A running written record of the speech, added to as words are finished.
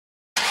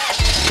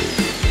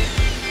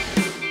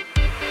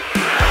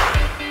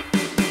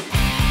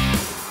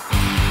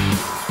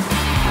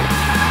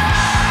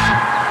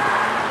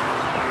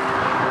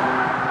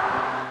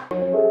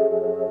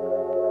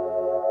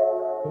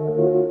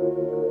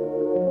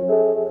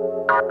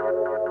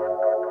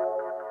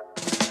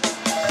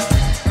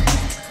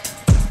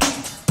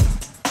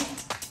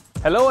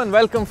Hello and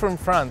welcome from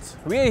France.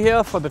 We are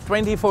here for the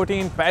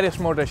 2014 Paris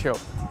Motor Show.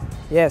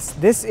 Yes,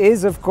 this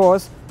is of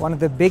course one of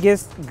the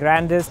biggest,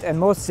 grandest and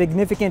most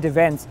significant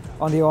events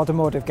on the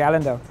automotive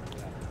calendar.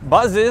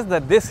 Buzz is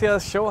that this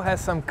year's show has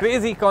some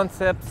crazy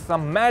concepts,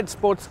 some mad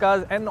sports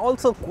cars and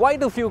also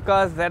quite a few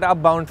cars that are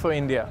bound for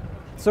India.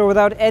 So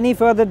without any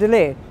further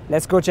delay,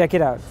 let's go check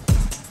it out.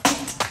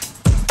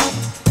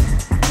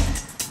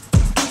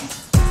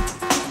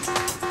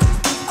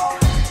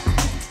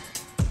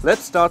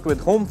 Let's start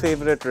with home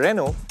favourite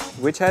Renault,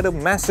 which had a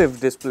massive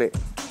display.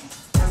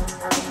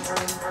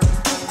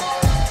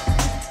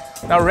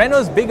 Now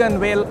Renault's big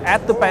unveil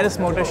at the Paris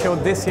Motor Show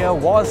this year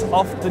was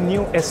of the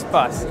new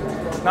Espace.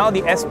 Now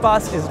the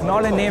Espace is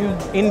not a name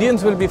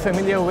Indians will be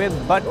familiar with,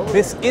 but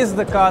this is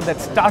the car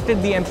that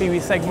started the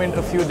MPV segment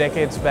a few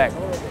decades back.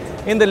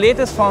 In the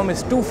latest form,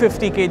 it's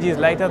 250 kgs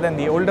lighter than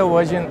the older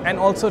version and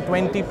also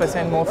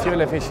 20% more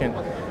fuel efficient.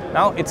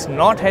 Now it's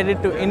not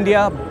headed to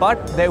India,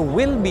 but there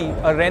will be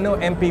a Renault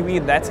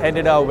MPV that's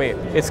headed our way.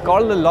 It's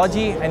called the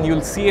Lodgy and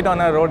you'll see it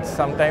on our roads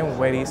sometime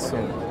very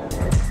soon.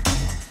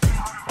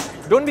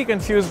 Don't be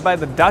confused by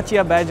the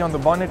Dacia badge on the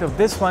bonnet of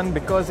this one,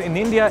 because in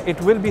India it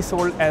will be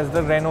sold as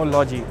the Renault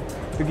Lodgy.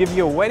 To give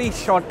you a very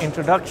short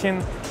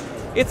introduction,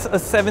 it's a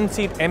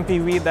 7-seat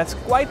MPV that's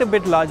quite a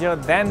bit larger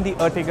than the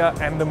Ertiga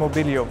and the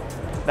Mobilio.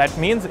 That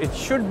means it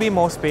should be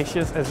more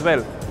spacious as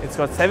well. It's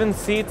got 7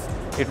 seats,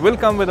 it will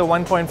come with a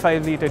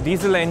 1.5-litre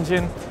diesel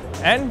engine,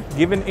 and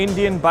given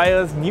Indian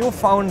buyers'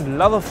 newfound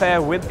love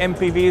affair with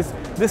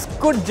MPVs, this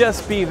could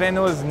just be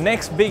Renault's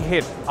next big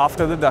hit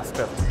after the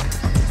Duster.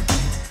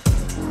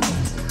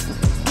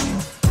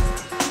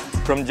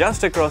 From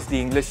just across the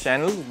English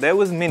Channel, there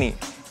was Mini,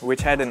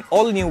 which had an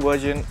all-new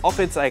version of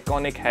its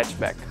iconic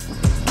hatchback.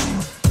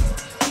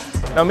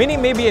 Now Mini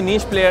may be a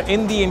niche player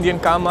in the Indian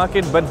car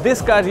market, but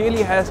this car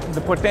really has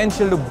the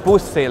potential to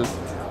boost sales.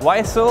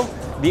 Why so?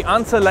 The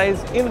answer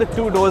lies in the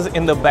 2 doors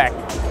in the back.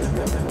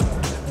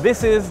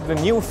 This is the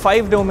new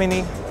 5-door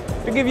Mini.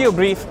 To give you a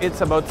brief,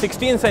 it's about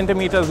 16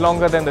 centimeters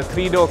longer than the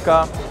 3-door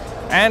car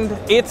and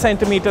 8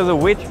 centimeters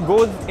of which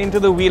goes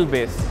into the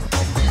wheelbase.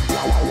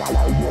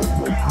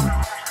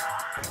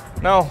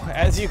 Now,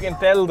 as you can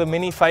tell, the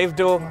Mini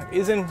 5-door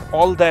isn't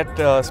all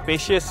that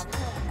spacious.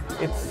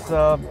 It's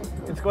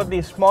got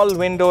these small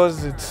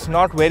windows, it's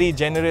not very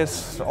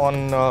generous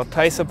on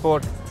thigh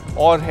support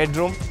or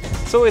headroom.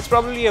 So it's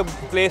probably a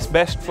place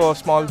best for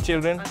small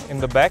children in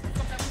the back.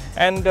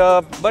 And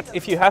but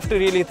if you have to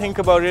really think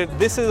about it,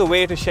 this is a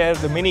way to share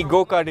the Mini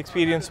go-kart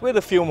experience with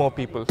a few more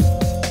people.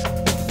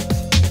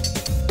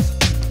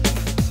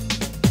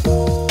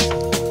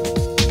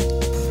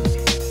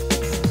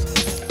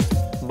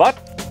 But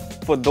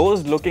for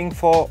those looking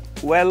for,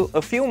 well,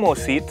 a few more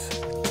seats,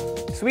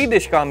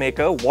 Swedish car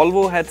maker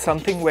Volvo had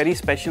something very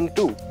special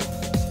too.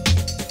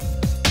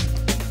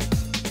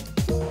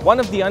 One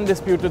of the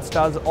undisputed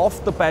stars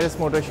of the Paris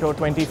Motor Show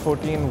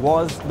 2014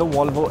 was the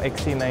Volvo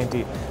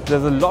XC90.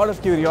 There's a lot of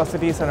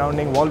curiosity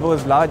surrounding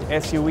Volvo's large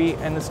SUV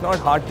and it's not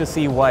hard to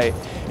see why.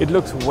 It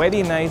looks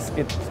very nice,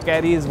 it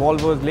carries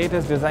Volvo's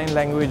latest design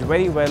language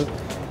very well.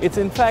 It's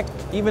in fact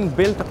even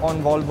built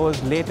on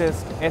Volvo's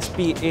latest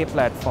SPA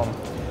platform.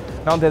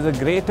 Now there's a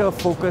greater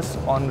focus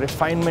on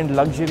refinement,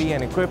 luxury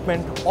and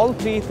equipment, all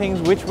three things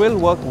which will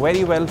work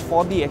very well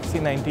for the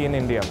XC90 in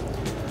India.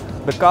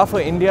 The car for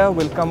India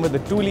will come with a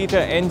 2-litre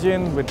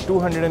engine with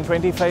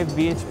 225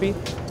 bhp.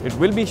 It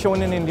will be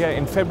shown in India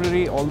in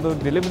February, although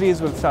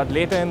deliveries will start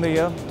later in the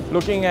year.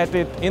 Looking at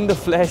it in the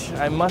flesh,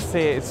 I must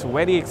say it's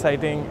very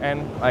exciting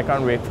and I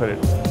can't wait for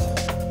it.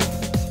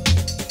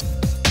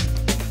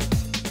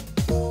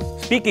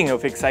 Speaking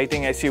of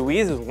exciting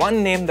SUVs,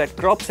 one name that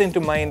crops into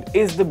mind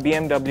is the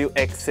BMW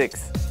X6.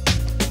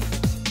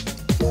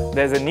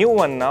 There's a new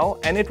one now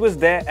and it was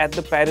there at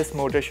the Paris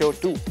Motor Show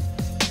too.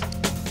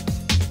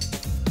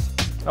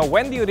 Now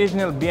when the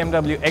original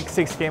BMW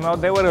X6 came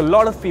out, there were a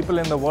lot of people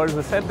in the world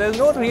who said there's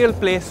no real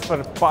place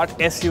for part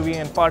SUV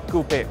and part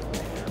coupe.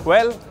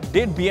 Well,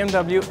 did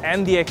BMW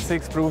and the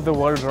X6 prove the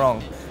world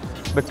wrong?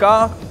 The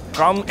car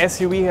from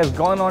SUV has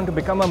gone on to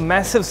become a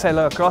massive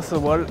seller across the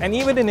world, and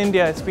even in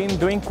India it's been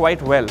doing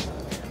quite well.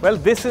 Well,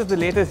 this is the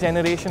latest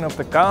generation of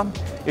the car.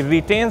 It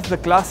retains the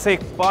classic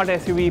part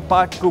SUV,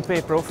 part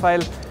coupe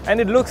profile,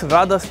 and it looks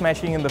rather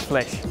smashing in the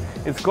flesh.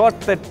 It's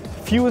got that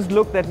fused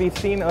look that we've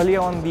seen earlier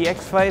on the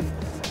X5,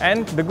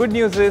 and the good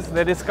news is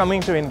that it's coming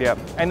to India,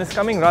 and it's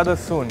coming rather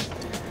soon.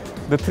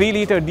 The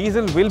 3-litre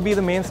diesel will be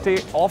the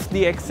mainstay of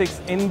the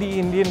X6 in the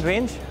Indian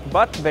range,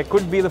 but there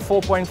could be the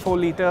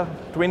 4.4-litre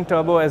twin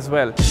turbo as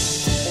well.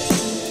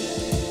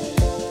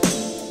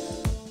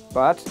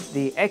 But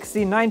the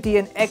XC90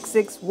 and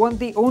X6 weren't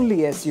the only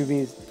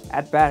SUVs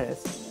at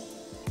Paris.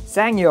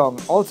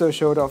 SsangYong also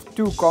showed off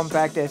 2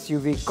 compact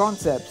SUV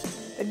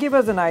concepts that give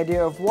us an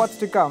idea of what's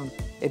to come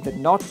in the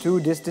not too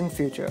distant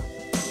future.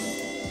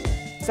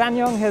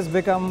 SsangYong has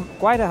become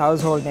quite a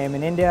household name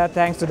in India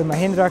thanks to the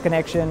Mahindra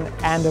connection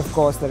and of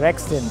course the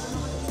Rexton.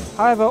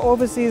 However,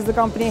 overseas the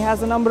company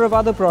has a number of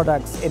other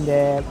products in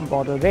their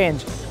model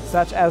range,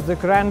 such as the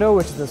Corando,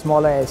 which is a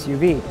smaller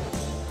SUV.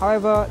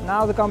 However,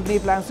 now the company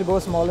plans to go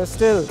smaller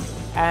still,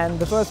 and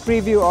the first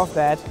preview of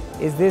that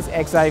is this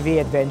XIV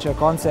Adventure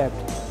concept.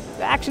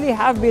 There actually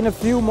have been a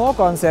few more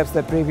concepts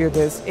that preview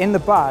this in the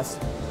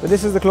past, but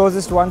this is the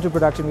closest one to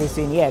production we've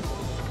seen yet.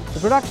 The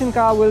production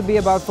car will be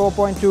about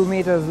 4.2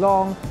 meters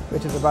long,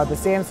 which is about the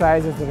same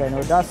size as the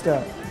Renault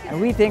Duster,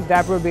 and we think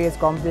that will be its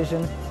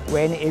competition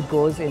when it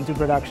goes into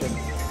production.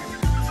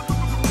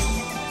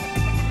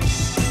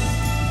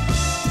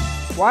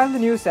 While the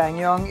new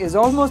SsangYong is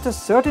almost a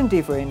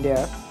certainty for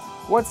India,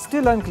 what's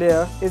still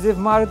unclear is if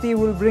Maruti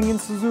will bring in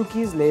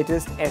Suzuki's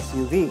latest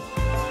SUV.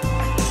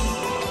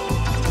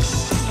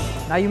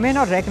 Now you may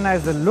not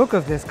recognize the look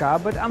of this car,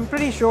 but I'm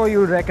pretty sure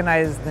you'll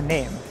recognize the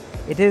name.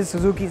 It is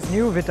Suzuki's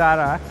new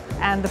Vitara,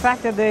 and the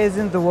fact that there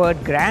isn't the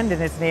word Grand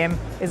in its name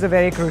is a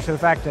very crucial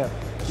factor.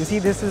 You see,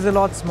 this is a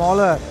lot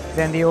smaller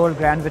than the old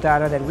Grand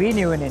Vitara that we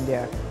knew in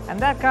India, and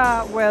that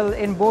car, well,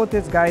 in both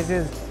its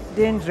guises,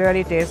 didn't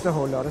really taste a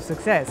whole lot of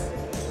success.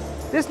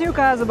 This new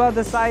car is about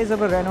the size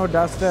of a Renault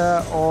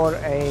Duster or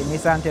a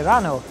Nissan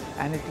Terrano,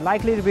 and it's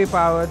likely to be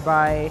powered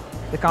by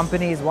the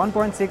company's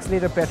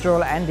 1.6-litre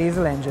petrol and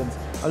diesel engines,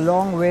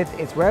 along with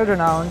its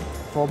well-renowned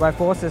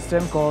 4x4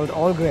 system called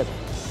All Grip.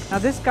 Now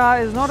this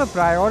car is not a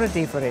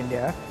priority for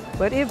India,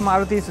 but if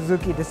Maruti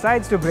Suzuki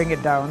decides to bring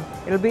it down,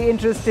 it'll be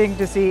interesting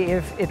to see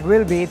if it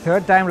will be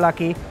third time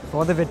lucky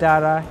for the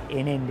Vitara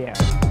in India.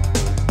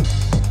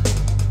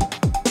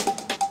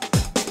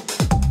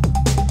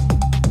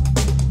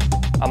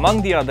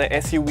 Among the other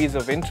SUVs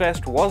of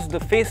interest was the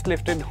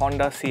facelifted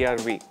Honda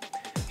CR-V.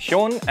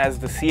 Shown as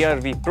the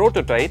CR-V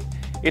prototype,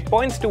 it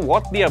points to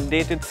what the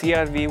updated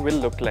CR-V will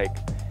look like.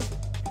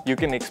 You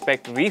can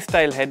expect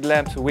restyled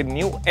headlamps with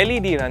new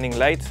LED running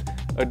lights,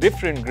 a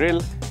different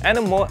grille and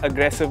a more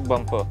aggressive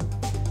bumper.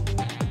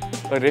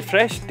 A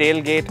refreshed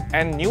tailgate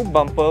and new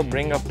bumper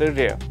bring up the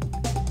rear.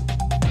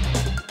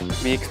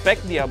 We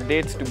expect the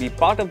updates to be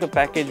part of the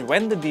package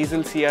when the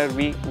diesel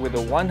CR-V with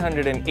a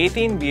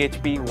 118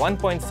 bhp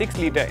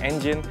 1.6-litre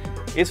engine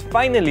is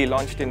finally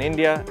launched in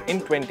India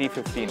in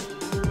 2015.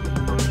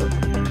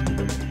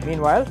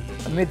 Meanwhile,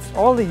 amidst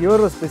all the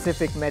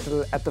Euro-specific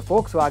metal at the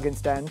Volkswagen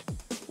stand,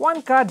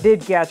 one car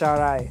did catch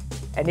our eye,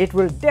 and it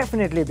will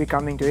definitely be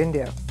coming to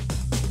India.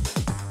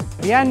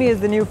 Behind me is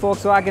the new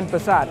Volkswagen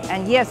Passat,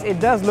 and yes, it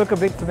does look a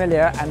bit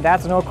familiar, and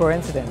that's no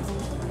coincidence.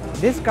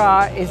 This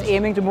car is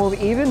aiming to move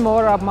even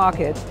more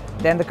upmarket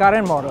than the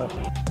current model.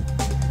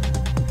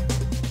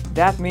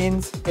 That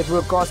means it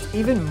will cost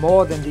even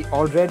more than the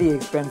already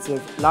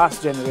expensive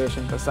last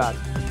generation Passat.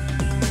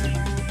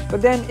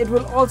 But then it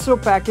will also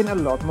pack in a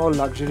lot more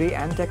luxury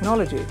and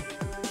technology.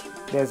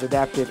 There's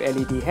adaptive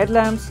LED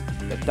headlamps,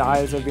 the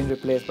dials have been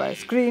replaced by a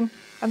screen,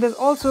 and there's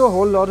also a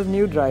whole lot of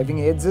new driving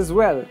aids as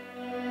well.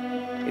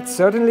 It's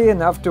certainly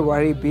enough to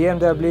worry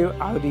BMW,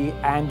 Audi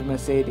and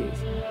Mercedes.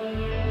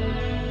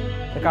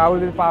 The car will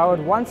be powered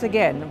once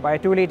again by a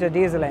 2-litre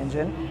diesel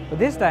engine, but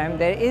this time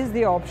there is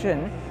the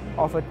option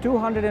of a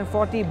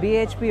 240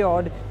 bhp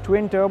odd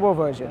twin-turbo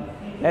version.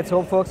 Let's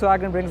hope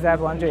Volkswagen brings that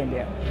one to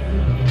India.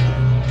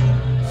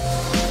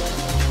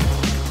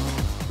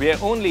 We are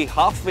only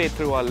halfway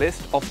through our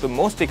list of the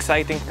most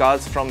exciting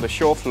cars from the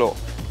show floor.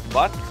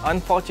 But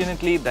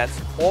unfortunately,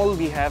 that's all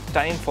we have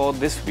time for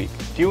this week.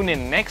 Tune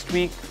in next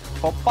week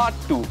for part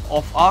 2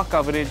 of our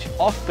coverage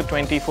of the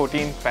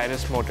 2014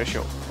 Paris Motor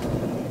Show.